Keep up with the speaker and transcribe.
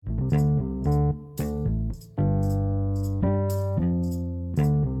Hi,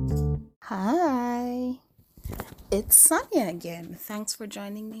 it's Sonia again. Thanks for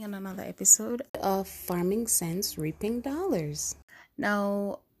joining me on another episode of Farming Sense Reaping Dollars.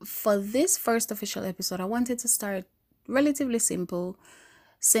 Now, for this first official episode, I wanted to start relatively simple.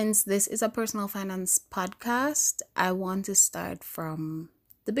 Since this is a personal finance podcast, I want to start from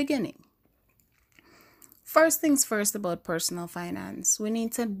the beginning. First things first about personal finance, we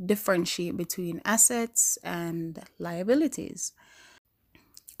need to differentiate between assets and liabilities.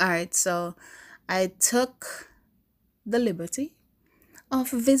 All right, so I took the liberty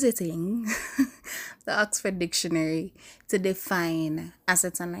of visiting the Oxford Dictionary to define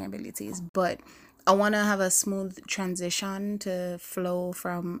assets and liabilities, but I want to have a smooth transition to flow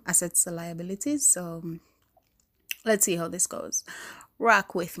from assets to liabilities. So let's see how this goes.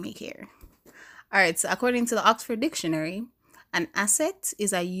 Rock with me here. All right, so according to the Oxford Dictionary, an asset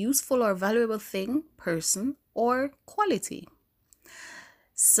is a useful or valuable thing, person, or quality.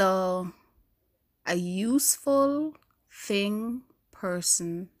 So a useful thing,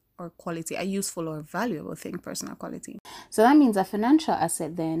 person, or quality, a useful or valuable thing, person, or quality. So that means a financial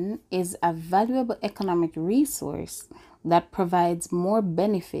asset then is a valuable economic resource that provides more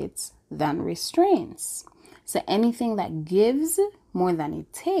benefits than restraints. So anything that gives more than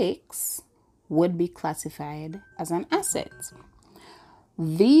it takes would be classified as an asset.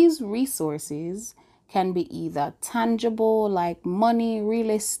 These resources can be either tangible, like money,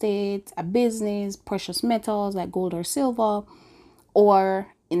 real estate, a business, precious metals like gold or silver, or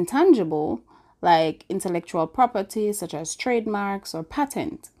intangible, like intellectual property, such as trademarks or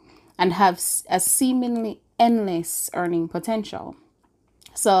patent, and have a seemingly endless earning potential.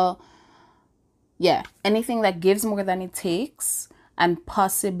 So, yeah, anything that gives more than it takes and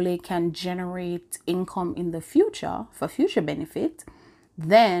possibly can generate income in the future for future benefit,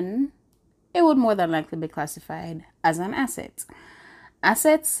 then it would more than likely be classified as an asset.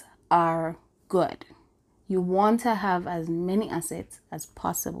 Assets are good. You want to have as many assets as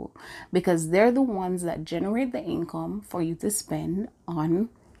possible because they're the ones that generate the income for you to spend on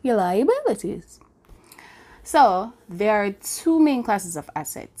your liabilities. So there are two main classes of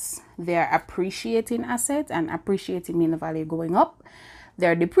assets. There are appreciating assets, and appreciating means the value going up.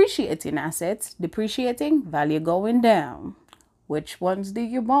 There are depreciating assets, depreciating, value going down. Which ones do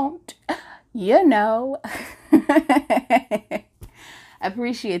you want? You know.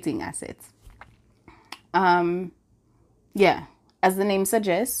 Appreciating assets. Yeah, as the name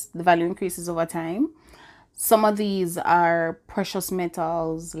suggests, the value increases over time. Some of these are precious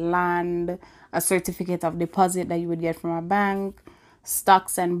metals, land, a certificate of deposit that you would get from a bank,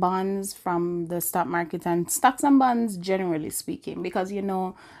 stocks and bonds from the stock market, and stocks and bonds generally speaking, because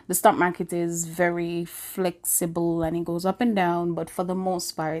the stock market is very flexible and it goes up and down, but for the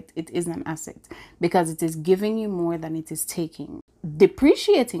most part it is an asset because it is giving you more than it is taking.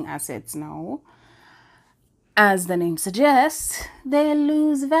 Depreciating assets now, as the name suggests, they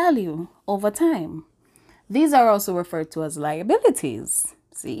lose value over time. These are also referred to as liabilities.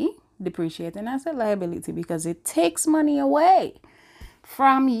 See, depreciating asset, liability, because it takes money away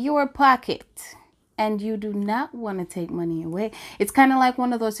from your pocket and you do not want to take money away. It's kind of like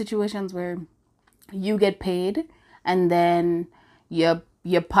one of those situations where you get paid and then your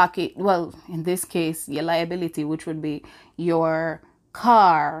pocket, well, in this case, your liability, which would be your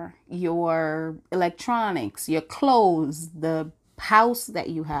car, your electronics, your clothes, the house that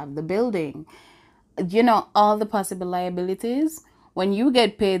you have, the building, all the possible liabilities. When you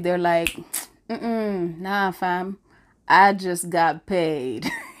get paid, they're like, nah, fam, I just got paid.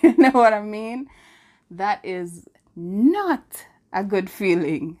 You know what I mean? That is not a good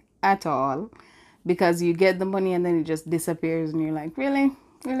feeling at all because you get the money and then it just disappears and you're like, really?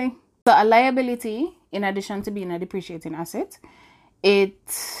 Really? So a liability, in addition to being a depreciating asset,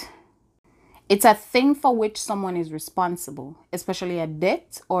 it's a thing for which someone is responsible, especially a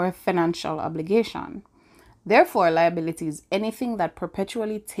debt or a financial obligation. Therefore, liability is anything that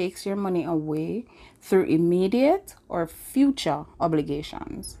perpetually takes your money away through immediate or future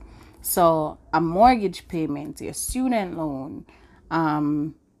obligations. So a mortgage payment, your student loan,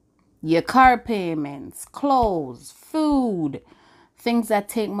 your car payments, clothes, food, things that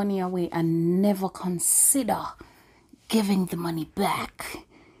take money away and never consider giving the money back.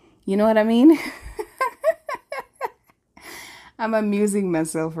 You know what I mean? I'm amusing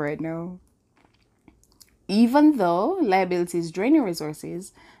myself right now. Even though liabilities drain your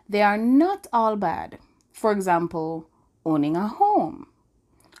resources, they are not all bad. For example, owning a home.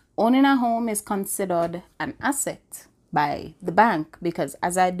 Owning a home is considered an asset by the bank because,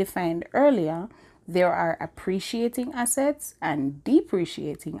 as I defined earlier, there are appreciating assets and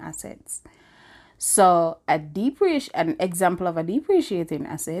depreciating assets. So an example of a depreciating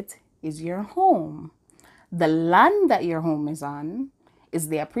asset is your home. The land that your home is on is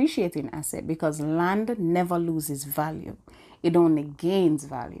the appreciating asset because land never loses value. It only gains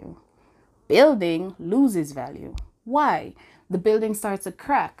value. Building loses value. Why? The building starts to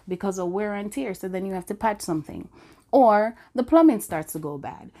crack because of wear and tear, so then you have to patch something. Or the plumbing starts to go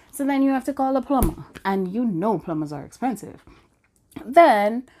bad, so then you have to call a plumber. And you know plumbers are expensive.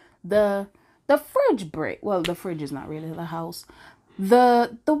 Then the fridge break. Well, the fridge is not really the house.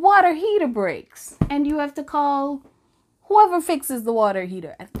 The water heater breaks, and you have to call whoever fixes the water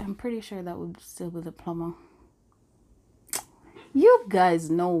heater. I'm pretty sure that would still be the plumber. You guys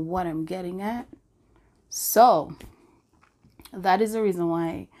know what I'm getting at. So that is the reason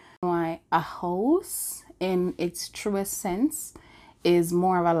why a house in its truest sense is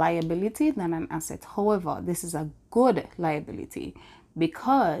more of a liability than an asset. However, this is a good liability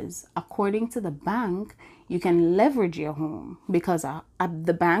because according to the bank, you can leverage your home because at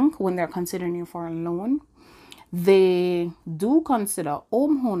the bank, when they're considering you for a loan, they do consider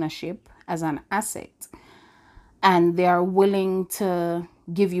home ownership as an asset, and they are willing to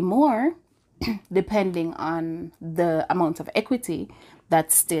give you more depending on the amount of equity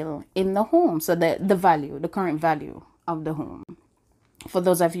that's still in the home. So the value, the current value of the home. For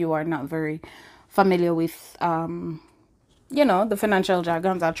those of you who are not very familiar with, the financial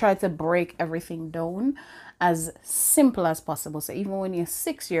jargons, I'll try to break everything down as simple as possible. So even when your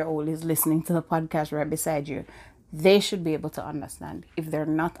 6-year-old is listening to the podcast right beside you, they should be able to understand. If they're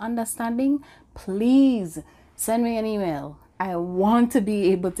not understanding, please send me an email. I want to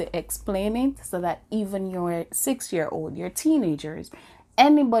be able to explain it so that even your 6-year-old, your teenagers,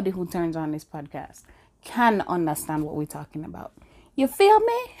 anybody who turns on this podcast can understand what we're talking about. You feel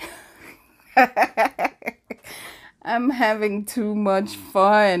me? I'm having too much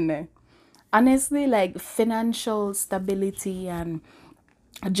fun. Honestly, like financial stability and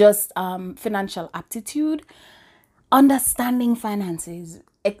just financial aptitude, understanding finances,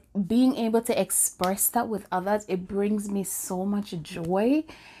 being able to express that with others, it brings me so much joy.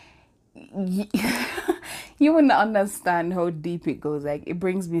 You wouldn't understand how deep it goes. Like, it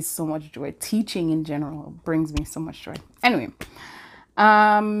brings me so much joy. Teaching in general brings me so much joy. Anyway,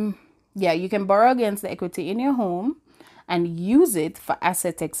 you can borrow against the equity in your home and use it for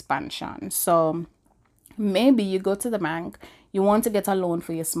asset expansion. So maybe you go to the bank, you want to get a loan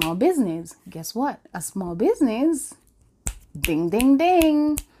for your small business. Guess what? A small business, ding, ding,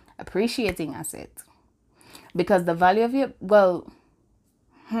 ding, appreciating asset. Because the value of your,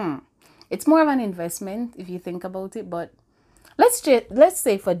 it's more of an investment if you think about it. But let's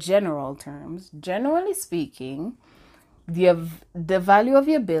say for general terms, generally speaking, the value of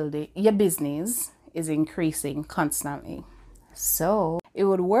your business is increasing constantly. So it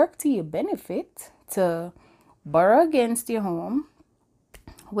would work to your benefit to borrow against your home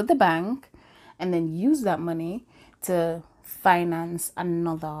with the bank and then use that money to finance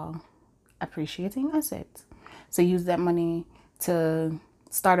another appreciating asset. So use that money to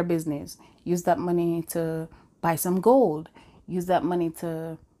start a business, use that money to buy some gold, use that money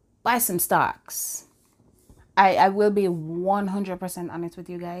to buy some stocks. I will be 100% honest with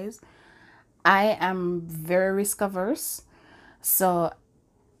you guys. I am very risk averse. So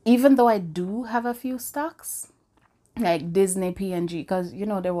even though I do have a few stocks, like Disney, P&G, because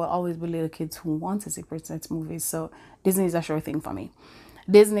there will always be little kids who want to see princess movies. So Disney is a sure thing for me.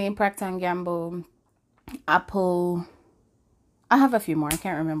 Disney, Procter & Gamble, Apple. I have a few more. I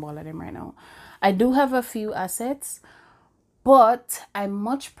can't remember all of them right now. I do have a few assets, but I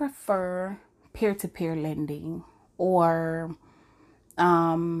much prefer peer-to-peer lending or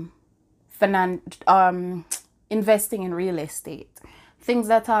investing in real estate. Things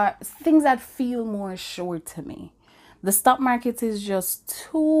that feel more sure to me. The stock market is just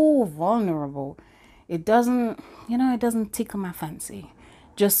too vulnerable. It doesn't tickle my fancy.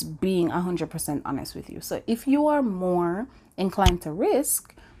 Just being 100% honest with you. So if you are more inclined to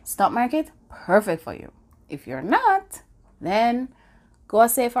risk, stock market, perfect for you. If you're not, then go a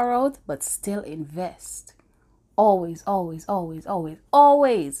safer route, but still invest. Always, always, always, always,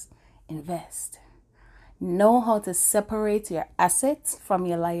 always invest. Know how to separate your assets from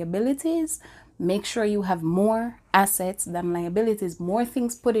your liabilities. Make sure you have more assets than liabilities, more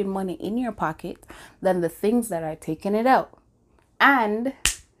things putting money in your pocket than the things that are taking it out. And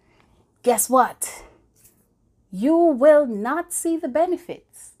guess what? You will not see the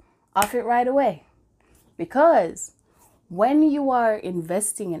benefits of it right away. Because when you are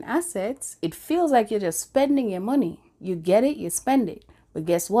investing in assets, it feels like you're just spending your money. You get it, you spend it. But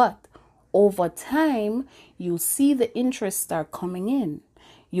guess what? over time, you'll see the interest start coming in.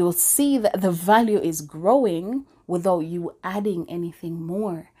 You'll see that the value is growing without you adding anything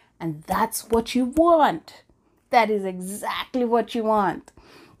more. And that's what you want. That is exactly what you want.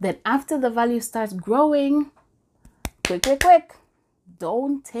 Then after the value starts growing, quick.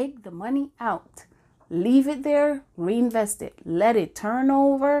 Don't take the money out. Leave it there, reinvest it. Let it turn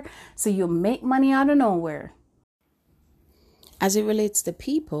over so you make money out of nowhere. As it relates to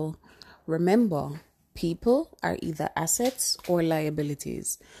people, remember, people are either assets or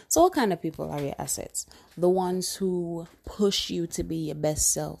liabilities. So what kind of people are your assets? The ones who push you to be your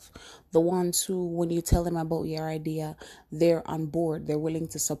best self. The ones who, when you tell them about your idea, they're on board. They're willing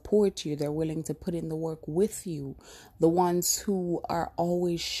to support you. They're willing to put in the work with you. The ones who are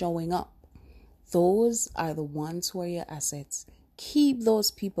always showing up. Those are the ones who are your assets. Keep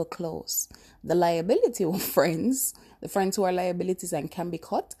those people close. The liability friends, the friends who are liabilities and can be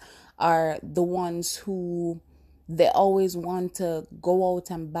cut, are the ones who they always want to go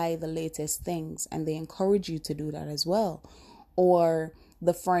out and buy the latest things, and they encourage you to do that as well. Or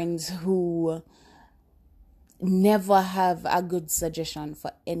the friends who never have a good suggestion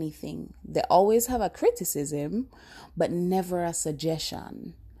for anything. They always have a criticism, but never a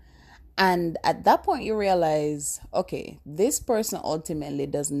suggestion. And at that point, you realize, okay, this person ultimately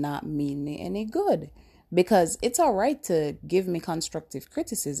does not mean me any good, because it's all right to give me constructive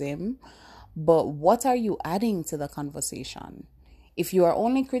criticism, but what are you adding to the conversation? If you are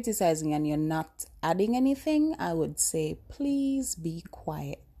only criticizing and you're not adding anything, I would say, please be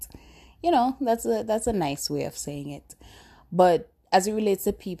quiet. That's a nice way of saying it. But as it relates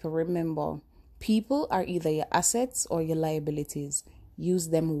to people, remember, people are either your assets or your liabilities. Use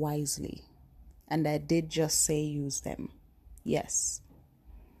them wisely. And I did just say use them. Yes.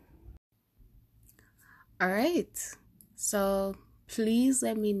 All right. So please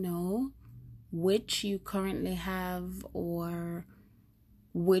let me know which you currently have or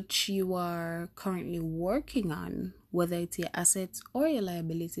which you are currently working on, whether it's your assets or your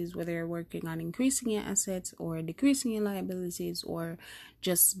liabilities, whether you're working on increasing your assets or decreasing your liabilities or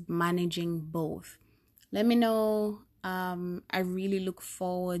just managing both. Let me know. I really look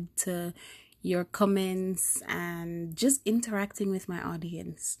forward to your comments and just interacting with my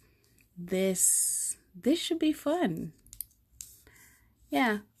audience. This should be fun.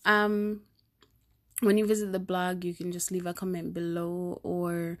 Yeah. When you visit the blog, you can just leave a comment below,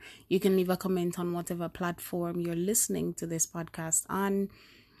 or you can leave a comment on whatever platform you're listening to this podcast on,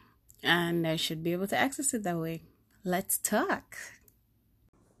 and I should be able to access it that way. Let's talk.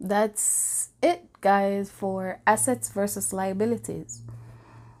 That's it, guys, for assets versus liabilities.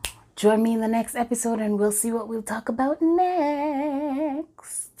 Join me in the next episode and we'll see what we'll talk about next.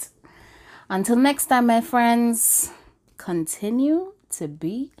 Until next time, my friends, continue to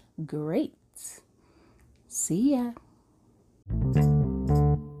be great. See ya.